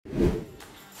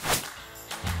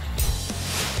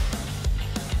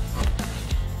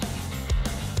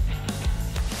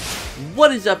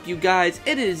What is up, you guys?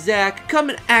 It is Zach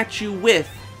coming at you with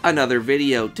another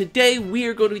video. Today we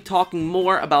are going to be talking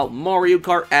more about Mario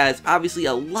Kart, as obviously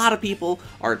a lot of people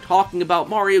are talking about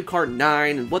Mario Kart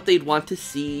 9 and what they'd want to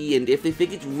see and if they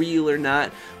think it's real or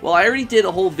not. Well, I already did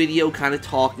a whole video kind of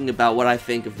talking about what I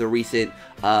think of the recent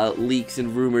leaks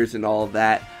and rumors and all of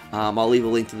that. I'll leave a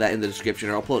link to that in the description,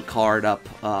 or I'll put a card up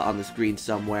on the screen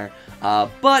somewhere.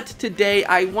 But today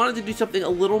I wanted to do something a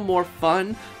little more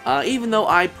fun, even though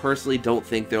I personally don't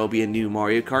think there will be a new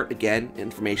Mario Kart. Again,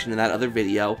 information in that other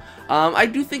video. I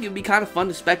do think it would be kind of fun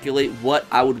to speculate what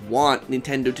I would want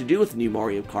Nintendo to do with the new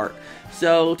Mario Kart.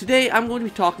 So today I'm going to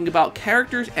be talking about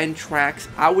characters and tracks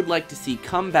I would like to see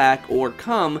come back or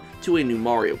come to a new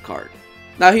Mario Kart.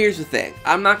 Now here's the thing,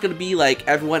 I'm not going to be like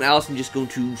everyone else and just going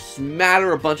to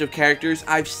smatter a bunch of characters.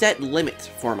 I've set limits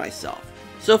for myself.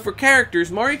 So for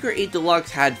characters, Mario Kart 8 Deluxe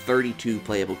had 32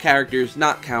 playable characters,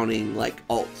 not counting like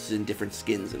alts and different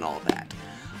skins and all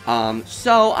that.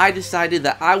 So I decided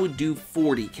that I would do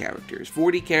 40 characters.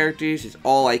 40 characters is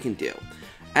all I can do.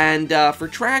 And for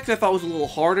tracks, I thought it was a little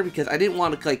harder because I didn't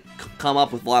want to like come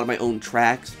up with a lot of my own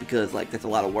tracks because like that's a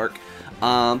lot of work.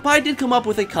 But I did come up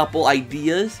with a couple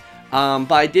ideas.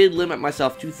 But I did limit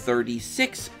myself to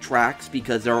 36 tracks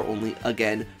because there are only,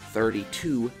 again,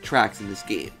 32 tracks in this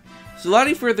game. So without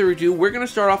any further ado, we're going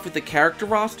to start off with the character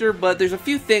roster, but there's a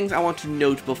few things I want to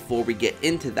note before we get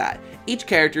into that. Each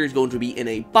character is going to be in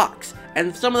a box,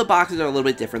 and some of the boxes are a little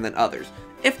bit different than others.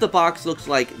 If the box looks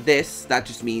like this, that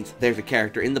just means there's a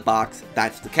character in the box,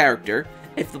 that's the character.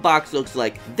 If the box looks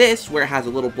like this, where it has a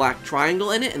little black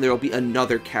triangle in it and there will be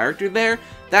another character there,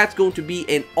 that's going to be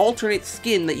an alternate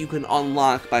skin that you can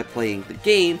unlock by playing the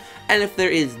game. And if there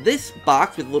is this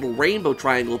box with a little rainbow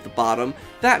triangle at the bottom,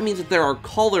 that means that there are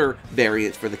color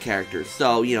variants for the characters.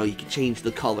 So, you know, you can change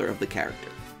the color of the character.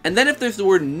 And then if there's the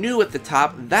word new at the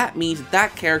top, that means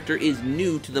that character is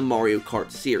new to the Mario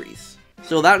Kart series.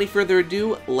 So without any further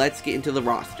ado, let's get into the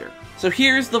roster. So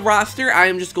here's the roster. I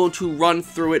am just going to run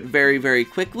through it very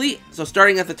quickly. So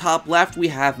starting at the top left, we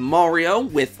have Mario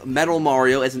with Metal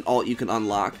Mario as an alt you can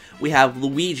unlock. We have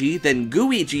Luigi, then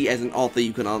Gooigi as an alt that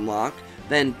you can unlock.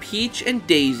 Then Peach and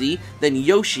Daisy, then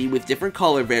Yoshi with different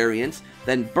color variants.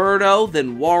 Then Birdo,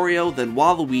 then Wario, then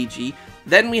Waluigi.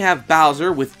 Then we have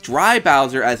Bowser with Dry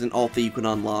Bowser as an alt that you can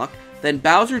unlock. Then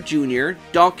Bowser Jr.,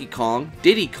 Donkey Kong,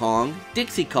 Diddy Kong,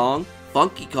 Dixie Kong,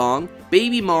 Funky Kong,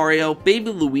 Baby Mario,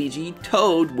 Baby Luigi,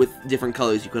 Toad with different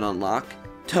colors you can unlock,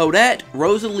 Toadette,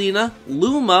 Rosalina,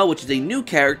 Luma, which is a new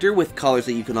character with colors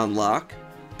that you can unlock,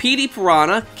 Petey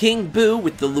Piranha, King Boo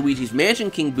with the Luigi's Mansion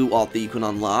King Boo alt that you can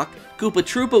unlock, Koopa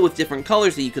Troopa with different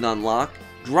colors that you can unlock,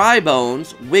 Dry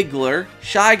Bones, Wiggler,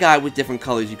 Shy Guy with different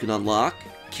colors you can unlock,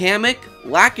 Kamek,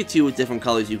 Lakitu with different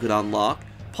colors you can unlock,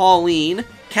 Pauline,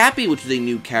 Cappy, which is a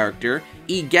new character,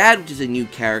 Egad, which is a new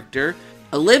character,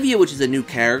 Olivia, which is a new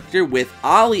character, with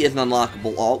Ollie as an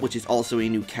unlockable alt, which is also a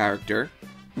new character.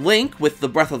 Link, with the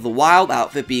Breath of the Wild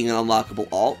outfit being an unlockable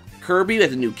alt. Kirby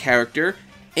as a new character.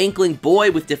 Inkling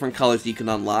Boy with different colors that you can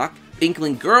unlock.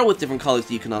 Inkling Girl with different colors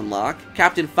that you can unlock.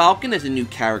 Captain Falcon as a new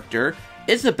character.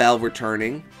 Isabelle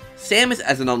returning. Samus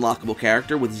as an unlockable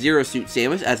character, with Zero Suit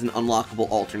Samus as an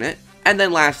unlockable alternate. And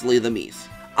then lastly, the Mies.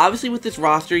 Obviously with this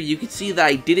roster, you can see that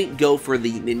I didn't go for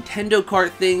the Nintendo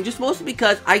Kart thing, just mostly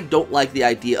because I don't like the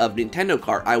idea of Nintendo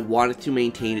Kart. I wanted to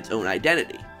maintain its own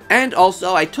identity. And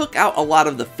also, I took out a lot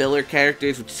of the filler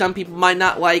characters, which some people might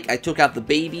not like. I took out the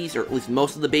babies, or at least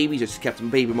most of the babies. I just kept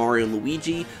Baby Mario and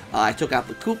Luigi. I took out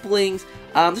the Koopalings,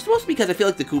 just mostly because I feel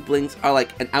like the Koopalings are like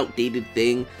an outdated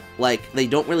thing. Like, they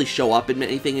don't really show up in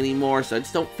anything anymore, so I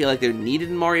just don't feel like they're needed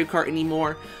in Mario Kart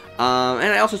anymore.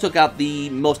 And I also took out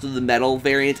most of the metal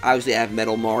variants. Obviously, I have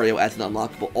Metal Mario as an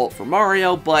unlockable alt for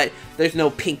Mario, but there's no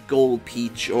Pink Gold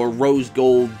Peach or Rose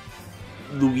Gold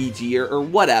Luigi or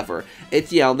whatever.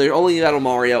 It's, you know, there's only Metal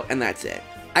Mario, and that's it.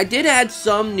 I did add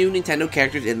some new Nintendo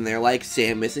characters in there, like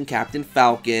Samus and Captain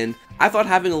Falcon. I thought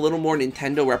having a little more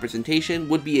Nintendo representation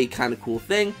would be a kind of cool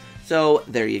thing, so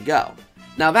there you go.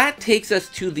 Now that takes us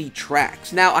to the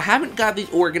tracks. Now I haven't got these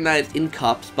organized in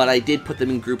cups, but I did put them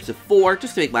in groups of 4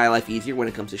 just to make my life easier when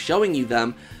it comes to showing you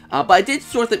them. But I did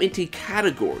sort them into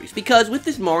categories, because with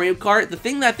this Mario Kart, the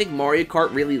thing that I think Mario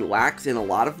Kart really lacks in a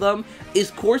lot of them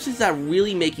is courses that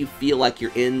really make you feel like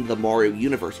you're in the Mario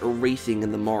universe or racing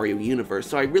in the Mario universe.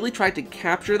 So I really tried to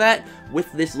capture that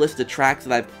with this list of tracks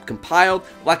that I've compiled.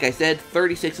 Like I said,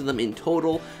 36 of them in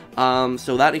total.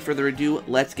 So without any further ado,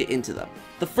 let's get into them.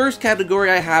 The first category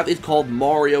I have is called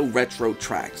Mario Retro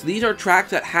Tracks. These are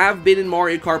tracks that have been in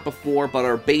Mario Kart before, but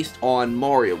are based on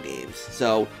Mario games.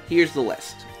 So here's the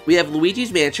list. We have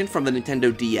Luigi's Mansion from the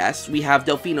Nintendo DS, we have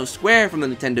Delfino Square from the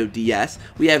Nintendo DS,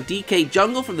 we have DK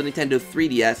Jungle from the Nintendo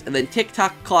 3DS, and then Tick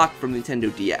Tock Clock from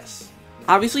Nintendo DS.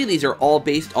 Obviously, these are all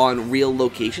based on real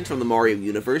locations from the Mario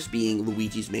universe, being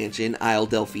Luigi's Mansion, Isle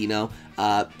Delfino,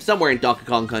 somewhere in Donkey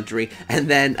Kong Country, and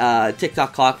then Tick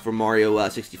Tock Clock from Mario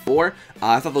 64.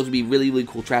 I thought those would be really, really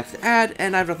cool tracks to add,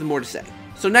 and I have nothing more to say.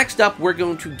 So next up, we're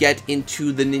going to get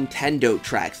into the Nintendo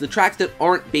tracks, the tracks that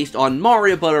aren't based on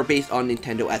Mario, but are based on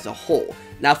Nintendo as a whole.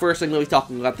 Now first, I'm going to be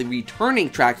talking about the returning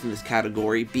tracks in this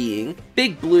category, being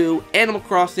Big Blue, Animal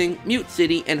Crossing, Mute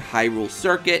City, and Hyrule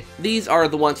Circuit. These are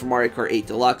the ones from Mario Kart 8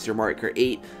 Deluxe or Mario Kart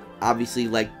 8. Obviously,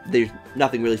 like, there's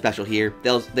nothing really special here.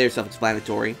 They're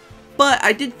self-explanatory. But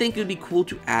I did think it would be cool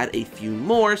to add a few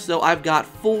more, so I've got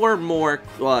 4 more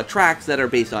tracks that are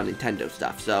based on Nintendo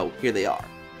stuff, so here they are.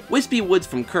 Wispy Woods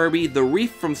from Kirby, The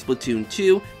Reef from Splatoon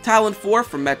 2, Talon 4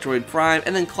 from Metroid Prime,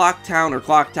 and then Clock Town or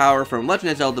Clock Tower from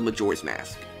Legend of Zelda Majora's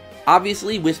Mask.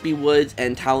 Obviously, Wispy Woods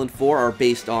and Talon 4 are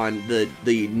based on the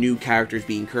new characters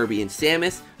being Kirby and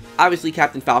Samus. Obviously,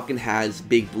 Captain Falcon has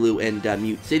Big Blue and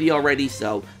Mute City already,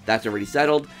 so that's already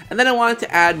settled. And then I wanted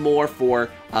to add more for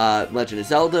Legend of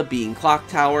Zelda, being Clock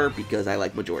Tower, because I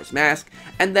like Majora's Mask.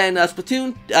 And then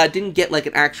Splatoon didn't get like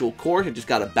an actual course, it just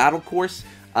got a battle course.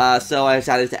 So I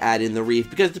decided to add in the Reef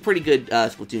because it's a pretty good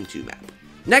Splatoon 2 map.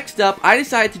 Next up, I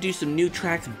decided to do some new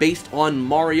tracks based on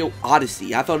Mario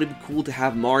Odyssey. I thought it'd be cool to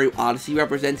have Mario Odyssey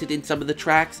represented in some of the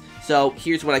tracks, so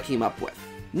here's what I came up with.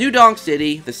 New Donk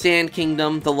City, the Sand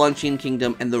Kingdom, the Luncheon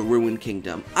Kingdom, and the Ruin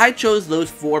Kingdom. I chose those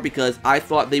 4 because I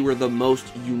thought they were the most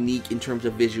unique in terms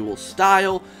of visual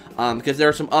style, because there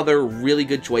are some other really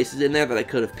good choices in there that I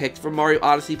could have picked from Mario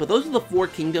Odyssey, but those are the 4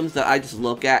 kingdoms that I just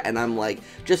look at and I'm like,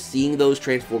 just seeing those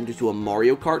transformed into a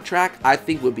Mario Kart track, I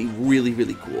think would be really,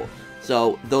 really cool.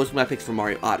 So those are my picks for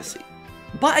Mario Odyssey.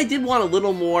 But I did want a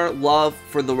little more love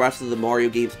for the rest of the Mario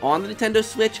games on the Nintendo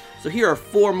Switch, so here are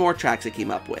 4 more tracks I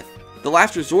came up with. The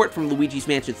Last Resort from Luigi's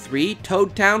Mansion 3,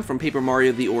 Toad Town from Paper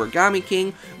Mario The Origami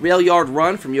King, Rail Yard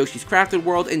Run from Yoshi's Crafted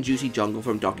World, and Juicy Jungle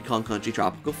from Donkey Kong Country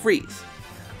Tropical Freeze.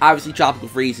 Obviously, Tropical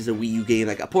Freeze is a Wii U game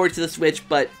that got ported to the Switch,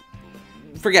 but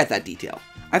forget that detail.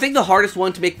 I think the hardest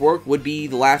one to make work would be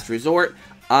The Last Resort.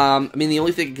 I mean, the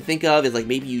only thing I can think of is like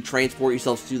maybe you transport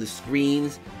yourself through the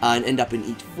screens and end up in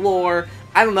each floor.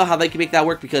 I don't know how they can make that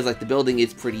work because like the building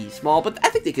is pretty small, but I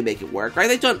think they can make it work, right?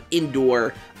 They've done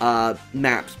indoor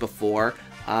maps before.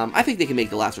 I think they can make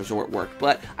The Last Resort work,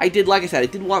 but like I said, I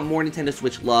did want more Nintendo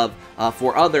Switch love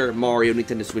for other Mario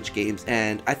Nintendo Switch games,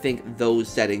 and I think those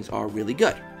settings are really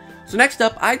good. So next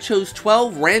up, I chose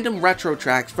 12 random retro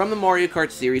tracks from the Mario Kart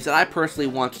series that I personally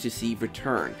wanted to see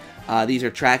return. These are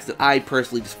tracks that I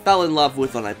personally just fell in love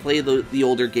with when I played the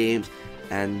older games,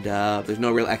 and there's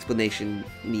no real explanation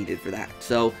needed for that.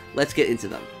 So let's get into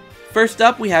them. First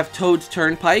up, we have Toad's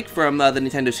Turnpike from the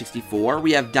Nintendo 64,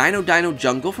 we have Dino Dino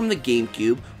Jungle from the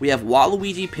GameCube, we have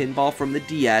Waluigi Pinball from the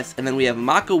DS, and then we have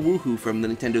Mako Woohoo from the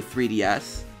Nintendo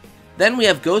 3DS. Then we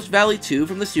have Ghost Valley 2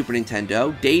 from the Super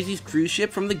Nintendo, Daisy's Cruise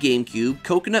Ship from the GameCube,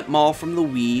 Coconut Mall from the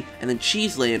Wii, and then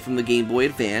Cheeseland from the Game Boy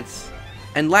Advance.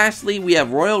 And lastly, we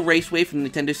have Royal Raceway from the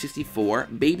Nintendo 64,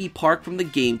 Baby Park from the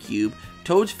GameCube,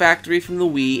 Toad's Factory from the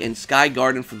Wii, and Sky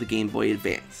Garden from the Game Boy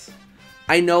Advance.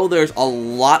 I know there's a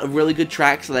lot of really good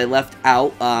tracks that I left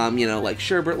out, you know, like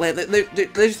Sherbert Land.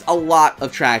 There's a lot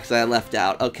of tracks that I left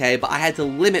out, okay? But I had to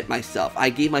limit myself. I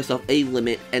gave myself a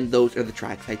limit, and those are the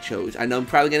tracks I chose. I know I'm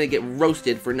probably going to get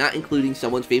roasted for not including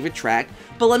someone's favorite track,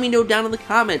 but let me know down in the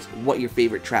comments what your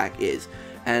favorite track is.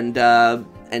 And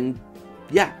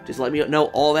yeah, just let me know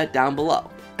all that down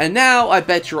below. And now, I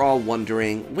bet you're all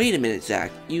wondering, wait a minute, Zach,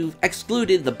 you've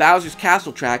excluded the Bowser's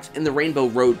Castle tracks and the Rainbow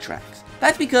Road tracks.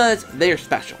 That's because they're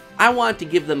special. I wanted to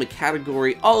give them a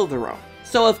category all of their own.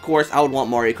 So of course, I would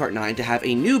want Mario Kart 9 to have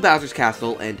a new Bowser's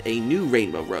Castle and a new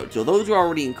Rainbow Road, so those are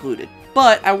already included.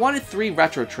 But I wanted 3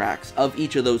 retro tracks of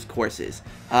each of those courses,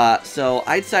 so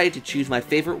I decided to choose my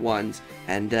favorite ones,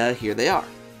 and here they are.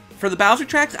 For the Bowser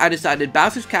tracks, I decided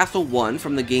Bowser's Castle 1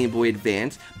 from the Game Boy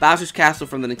Advance, Bowser's Castle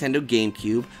from the Nintendo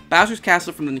GameCube, Bowser's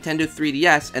Castle from the Nintendo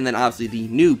 3DS, and then obviously the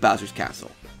new Bowser's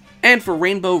Castle. And for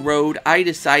Rainbow Road, I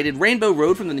decided Rainbow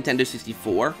Road from the Nintendo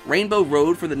 64, Rainbow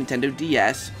Road for the Nintendo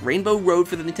DS, Rainbow Road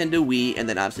for the Nintendo Wii, and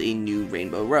then obviously a new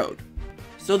Rainbow Road.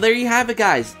 So there you have it,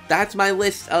 guys. That's my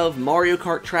list of Mario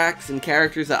Kart tracks and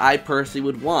characters that I personally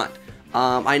would want.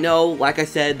 I know, like I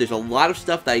said, there's a lot of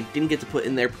stuff that I didn't get to put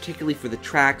in there, particularly for the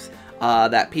tracks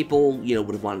that people, you know,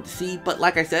 would have wanted to see. But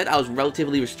like I said, I was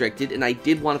relatively restricted, and I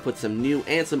did want to put some new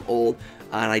and some old,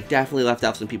 and I definitely left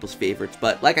out some people's favorites.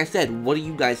 But like I said, what do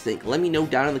you guys think? Let me know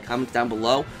down in the comments down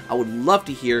below. I would love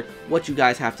to hear what you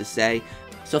guys have to say.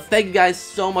 So thank you guys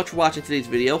so much for watching today's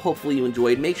video. Hopefully you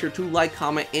enjoyed. Make sure to like,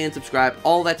 comment, and subscribe.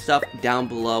 All that stuff down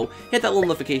below. Hit that little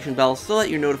notification bell so that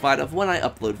you're notified of when I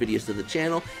upload videos to the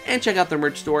channel. And check out the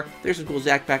merch store. There's some cool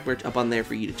ZakPak merch up on there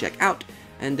for you to check out.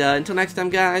 And until next time,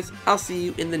 guys, I'll see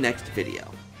you in the next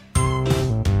video.